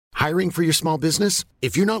Hiring for your small business?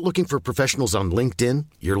 If you're not looking for professionals on LinkedIn,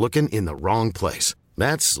 you're looking in the wrong place.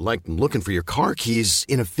 That's like looking for your car keys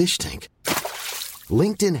in a fish tank.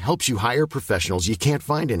 LinkedIn helps you hire professionals you can't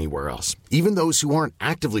find anywhere else, even those who aren't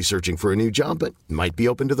actively searching for a new job but might be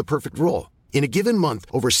open to the perfect role. In a given month,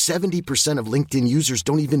 over 70% of LinkedIn users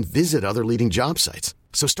don't even visit other leading job sites.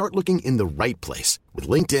 So start looking in the right place. With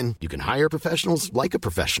LinkedIn, you can hire professionals like a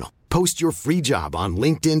professional. Post your free job on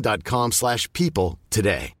linkedin.com/people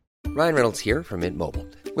today. Ryan Reynolds here from Mint Mobile.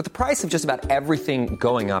 With the price of just about everything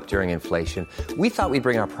going up during inflation, we thought we'd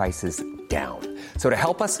bring our prices down. So to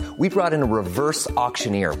help us, we brought in a reverse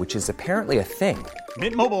auctioneer, which is apparently a thing.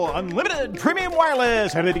 Mint Mobile Unlimited Premium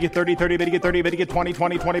Wireless. How to get 30, 30, bit to get 30, bit to get 20,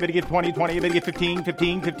 20, 20, bit to get 20, 20, bit to get 15,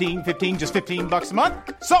 15, 15, 15, just $15 a month?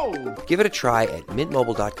 Sold! Give it a try at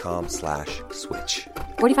mintmobile.com/switch.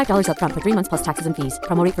 $45 up front for 3 months plus taxes and fees.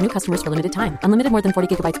 Promo rate for new customers for limited time. Unlimited more than 40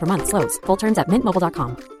 gigabytes per month. Slows full terms at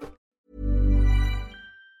mintmobile.com.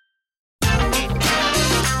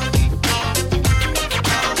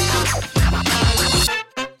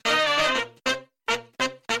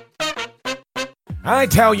 I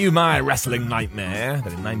tell you my wrestling nightmare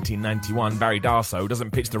that in 1991 Barry Darsow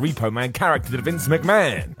doesn't pitch the Repo Man character to Vince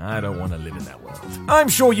McMahon. I don't want to live in that world. I'm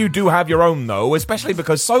sure you do have your own though, especially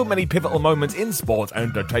because so many pivotal moments in sports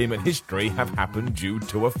entertainment history have happened due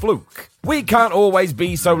to a fluke. We can't always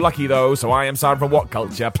be so lucky though, so I am Simon from What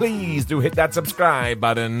Culture. Please do hit that subscribe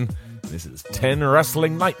button. This is 10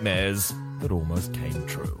 wrestling nightmares that almost came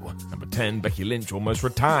true. Number 10, Becky Lynch almost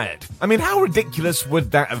retired. I mean, how ridiculous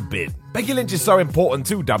would that have been? Becky Lynch is so important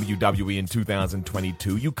to WWE in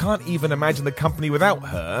 2022, you can't even imagine the company without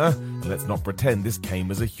her. And let's not pretend this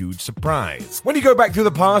came as a huge surprise. When you go back through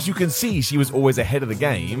the past, you can see she was always ahead of the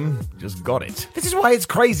game. Just got it. This is why it's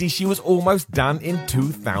crazy she was almost done in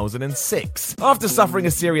 2006. After suffering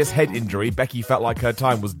a serious head injury, Becky felt like her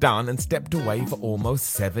time was done and stepped away for almost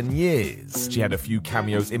 7 years. She had a few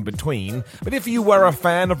cameos in between, but if you were a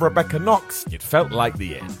fan of Rebecca Knox, it felt like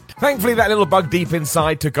the end. Thankfully, that little bug deep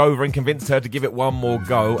inside took over and convinced her to give it one more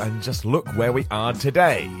go, and just look where we are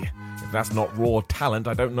today. If that's not raw talent,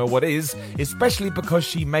 I don't know what is, especially because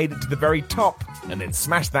she made it to the very top and then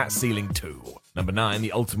smashed that ceiling too. Number 9,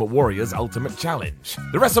 The Ultimate Warrior's Ultimate Challenge.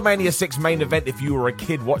 The WrestleMania 6 main event, if you were a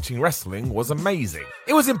kid watching wrestling, was amazing.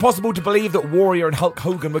 It was impossible to believe that Warrior and Hulk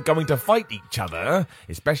Hogan were going to fight each other,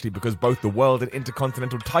 especially because both the world and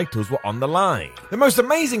intercontinental titles were on the line. The most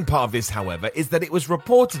amazing part of this, however, is that it was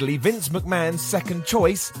reportedly Vince McMahon's second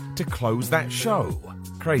choice to close that show.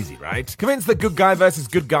 Crazy, right? Convinced that Good Guy vs.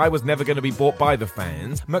 Good Guy was never going to be bought by the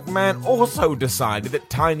fans, McMahon also decided that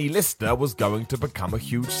Tiny Lister was going to become a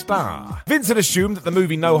huge star. Vince had assumed that the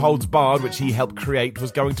movie No Holds Barred, which he helped create,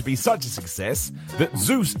 was going to be such a success that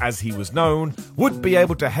Zeus, as he was known, would be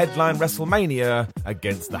able to headline WrestleMania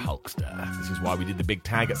against the Hulkster. This is why we did the big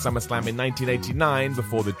tag at SummerSlam in 1989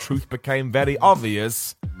 before the truth became very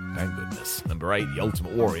obvious. Thank goodness. Number 8, The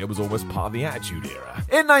Ultimate Warrior was almost part of the Attitude Era.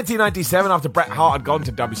 In 1997, after Bret Hart had gone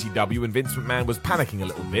to WCW and Vince McMahon was panicking a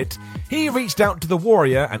little bit, he reached out to the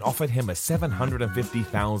Warrior and offered him a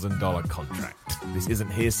 $750,000 contract. This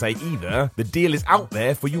isn't hearsay either. The deal is out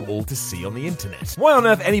there for you all to see on the internet. Why on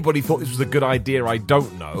earth anybody thought this was a good idea, I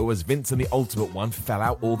don't know, as Vince and the Ultimate One fell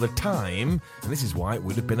out all the time, and this is why it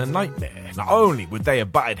would have been a nightmare. Not only would they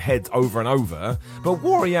have butted heads over and over, but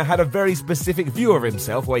Warrior had a very specific view of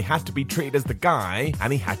himself where he had to be treated as the guy,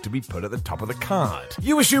 and he had to be put at the top of the card.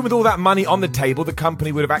 You assume with all that money on the table, the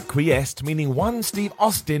company would have acquiesced, meaning one Steve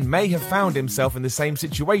Austin may have found himself in the same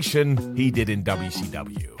situation he did in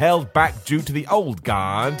WCW. Held back due to the old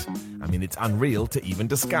guard. I mean, it's unreal to even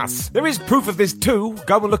discuss. There is proof of this too.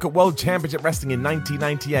 Go and look at World Championship Wrestling in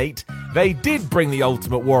 1998. They did bring the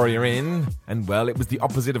Ultimate Warrior in, and well, it was the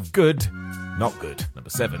opposite of good. Not good. Number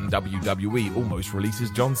 7, WWE almost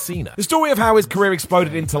releases John Cena. The story of how his career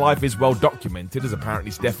exploded into life is well documented, as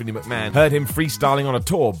apparently Stephanie McMahon heard him freestyling on a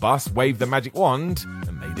tour bus, waved the magic wand,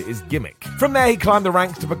 and made it his gimmick. From there, he climbed the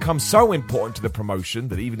ranks to become so important to the promotion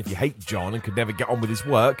that even if you hate John and could never get on with his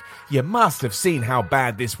work, you must have seen how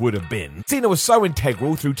bad this would have been. Cena was so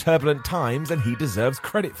integral through turbulent times, and he deserves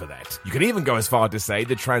credit for that. You could even go as far to say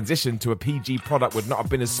the transition to a PG product would not have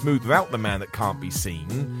been as smooth without the man that can't be seen,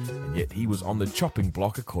 and yet he was on the chopping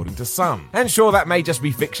block according to some. And sure, that may just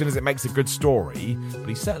be fiction as it makes a good story, but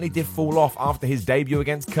he certainly did fall off after his debut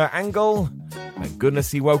against Kurt Angle. Thank goodness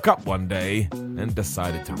he woke up one day and and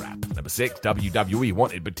decided to rap. Number 6, WWE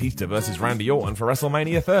wanted Batista versus Randy Orton for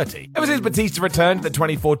WrestleMania 30. Ever since Batista returned to the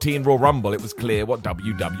 2014 Royal Rumble, it was clear what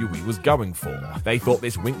WWE was going for. They thought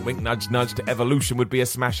this wink wink nudge nudge to Evolution would be a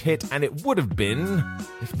smash hit, and it would have been,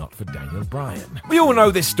 if not for Daniel Bryan. We all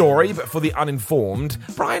know this story, but for the uninformed,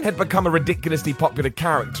 Bryan had become a ridiculously popular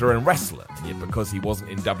character and wrestler, and yet because he wasn't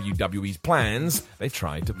in WWE's plans, they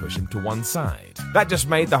tried to push him to one side. That just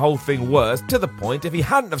made the whole thing worse, to the point if he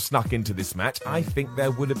hadn't have snuck into this match, I think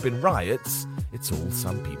there would have been riots. It's all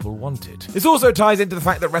some people wanted. This also ties into the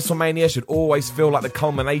fact that WrestleMania should always feel like the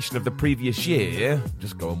culmination of the previous year.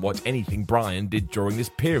 Just go and watch anything Bryan did during this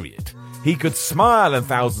period. He could smile and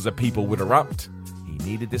thousands of people would erupt. He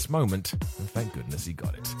needed this moment, and thank goodness he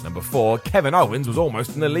got it. Number 4, Kevin Owens was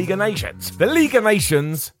almost in the League of Nations. The League of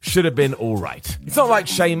Nations should have been alright. It's not like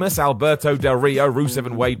Sheamus, Alberto Del Rio, Rusev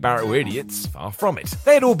and Wade Barrett were idiots. Far from it.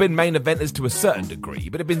 They had all been main eventers to a certain degree,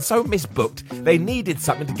 but had been so misbooked, they needed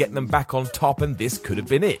something to get them back on top, and this could have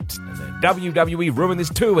been it. And then WWE ruined this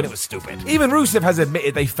too, and it was stupid. Even Rusev has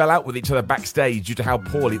admitted they fell out with each other backstage due to how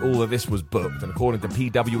poorly all of this was booked, and according to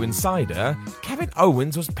PW Insider, Kevin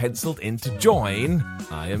Owens was penciled in to join.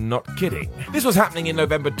 I am not kidding. This was happening in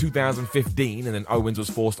November 2015, and then Owens was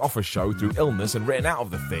forced off a show through illness and written out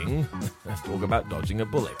of the thing. Talk about dodging a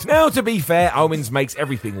bullet. Now, to be fair, Owens makes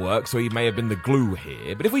everything work, so he may have been the glue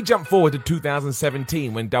here. But if we jump forward to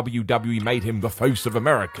 2017, when WWE made him the face of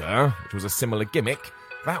America, which was a similar gimmick,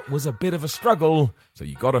 that was a bit of a struggle, so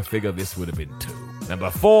you gotta figure this would have been 2.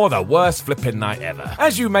 Number 4, the worst flipping night ever.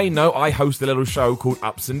 As you may know, I host a little show called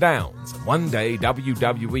Ups and Downs. And one day,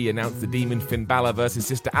 WWE announced the Demon Finn Balor versus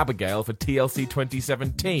Sister Abigail for TLC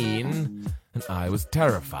 2017, and I was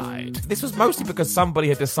terrified. This was mostly because somebody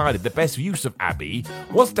had decided the best use of Abby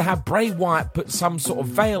was to have Bray Wyatt put some sort of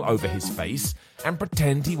veil over his face and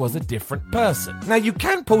pretend he was a different person. Now, you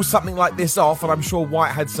can pull something like this off, and I'm sure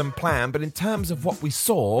Wyatt had some plan, but in terms of what we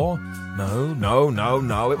saw,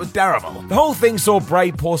 no, it was terrible. The whole thing saw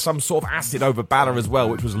Bray pour some sort of acid over Balor as well,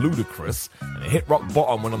 which was ludicrous, and it hit rock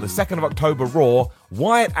bottom when on the 2nd of October Raw,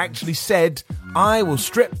 Wyatt actually said, "I will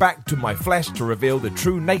strip back to my flesh to reveal the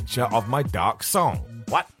true nature of my dark song."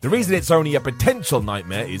 What? The reason it's only a potential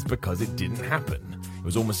nightmare is because it didn't happen. It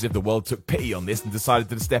was almost as if the world took pity on this and decided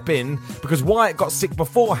to step in, because Wyatt got sick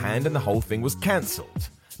beforehand and the whole thing was cancelled.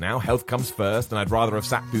 Now, health comes first, and I'd rather have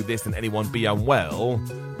sat through this than anyone be unwell.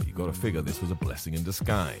 But you gotta figure this was a blessing in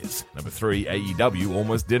disguise. Number 3, AEW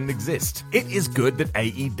almost didn't exist. It is good that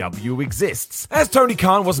AEW exists. As Tony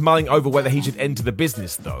Khan was mulling over whether he should enter the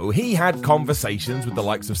business, though, he had conversations with the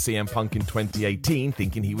likes of CM Punk in 2018,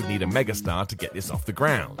 thinking he would need a megastar to get this off the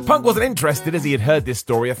ground. Punk wasn't interested, as he had heard this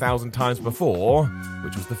story 1,000 times before,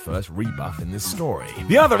 which was the first rebuff in this story.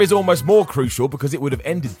 The other is almost more crucial because it would have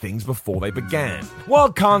ended things before they began.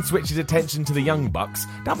 While Khan switched his attention to the Young Bucks,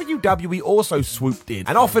 WWE also swooped in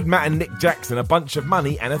and offered Matt and Nick Jackson a bunch of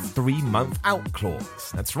money and a 3-month out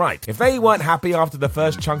clause. That's right. If they weren't happy after the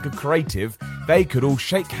first chunk of creative, they could all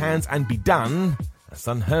shake hands and be done. That's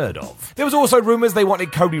unheard of. There was also rumours they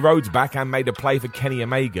wanted Cody Rhodes back and made a play for Kenny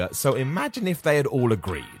Omega, so imagine if they had all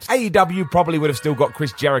agreed. AEW probably would have still got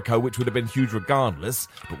Chris Jericho, which would have been huge regardless,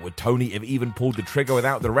 but would Tony have even pulled the trigger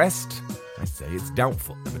without the rest? I say it's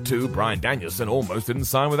doubtful. Number 2, Bryan Danielson almost didn't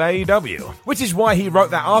sign with AEW, which is why he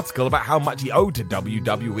wrote that article about how much he owed to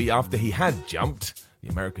WWE after he had jumped. The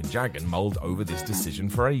American Dragon mulled over this decision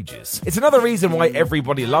for ages. It's another reason why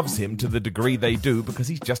everybody loves him to the degree they do, because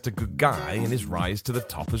he's just a good guy and his rise to the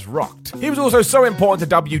top has rocked. He was also so important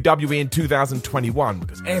to WWE in 2021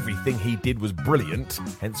 because everything he did was brilliant,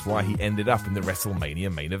 hence why he ended up in the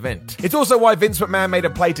WrestleMania main event. It's also why Vince McMahon made a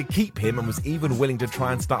play to keep him and was even willing to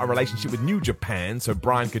try and start a relationship with New Japan so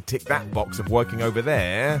Bryan could tick that box of working over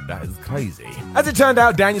there. That is crazy. As it turned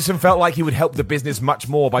out, Danielson felt like he would help the business much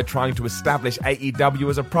more by trying to establish AEW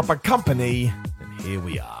as a proper company, and here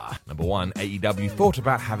we are. Number 1, AEW thought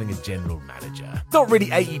about having a general manager. It's not really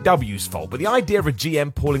AEW's fault, but the idea of a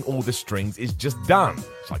GM pulling all the strings is just done.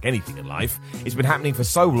 It's like anything in life. It's been happening for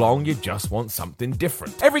so long, you just want something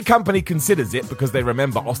different. Every company considers it because they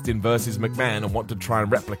remember Austin versus McMahon and want to try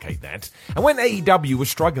and replicate that. And when AEW was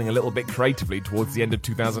struggling a little bit creatively towards the end of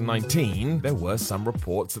 2019, there were some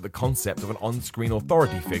reports that the concept of an on-screen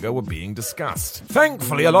authority figure were being discussed.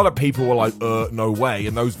 Thankfully, a lot of people were like, no way,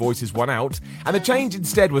 and those voices won out. And the change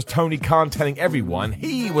instead was Tony Khan telling everyone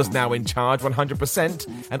he was now in charge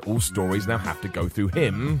 100%, and all stories now have to go through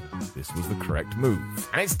him. This was the correct move.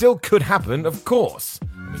 And it still could happen, of course.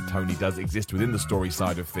 I mean, Tony does exist within the story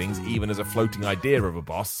side of things, even as a floating idea of a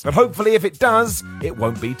boss. But hopefully, if it does, it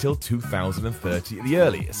won't be till 2030 at the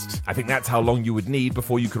earliest. I think that's how long you would need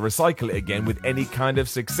before you could recycle it again with any kind of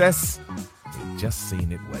success. We've just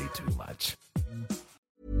seen it way too much.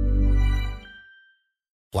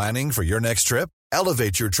 Planning for your next trip?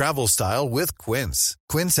 Elevate your travel style with Quince.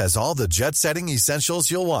 Quince has all the jet-setting essentials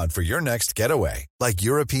you'll want for your next getaway, like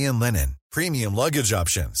European linen, premium luggage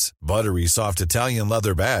options, buttery soft Italian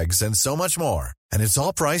leather bags, and so much more. And it's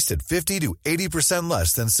all priced at 50 to 80%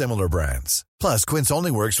 less than similar brands. Plus, Quince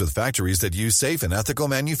only works with factories that use safe and ethical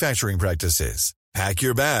manufacturing practices. Pack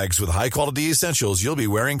your bags with high-quality essentials you'll be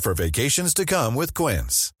wearing for vacations to come with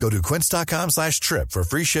Quince. Go to quince.com/trip for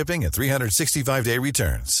free shipping and 365-day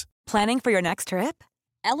returns. Planning for your next trip?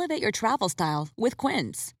 Elevate your travel style with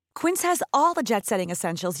Quince. Quince has all the jet-setting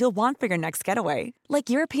essentials you'll want for your next getaway, like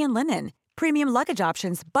European linen, premium luggage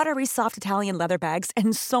options, buttery soft Italian leather bags,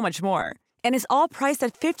 and so much more. And is all priced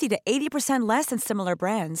at 50 to 80% less than similar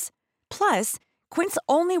brands. Plus, Quince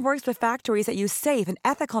only works with factories that use safe and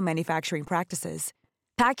ethical manufacturing practices.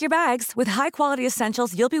 Pack your bags with high-quality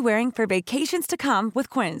essentials you'll be wearing for vacations to come with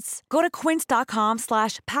Quince. Go to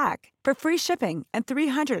quince.com/pack for free shipping and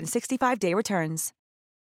 365-day returns.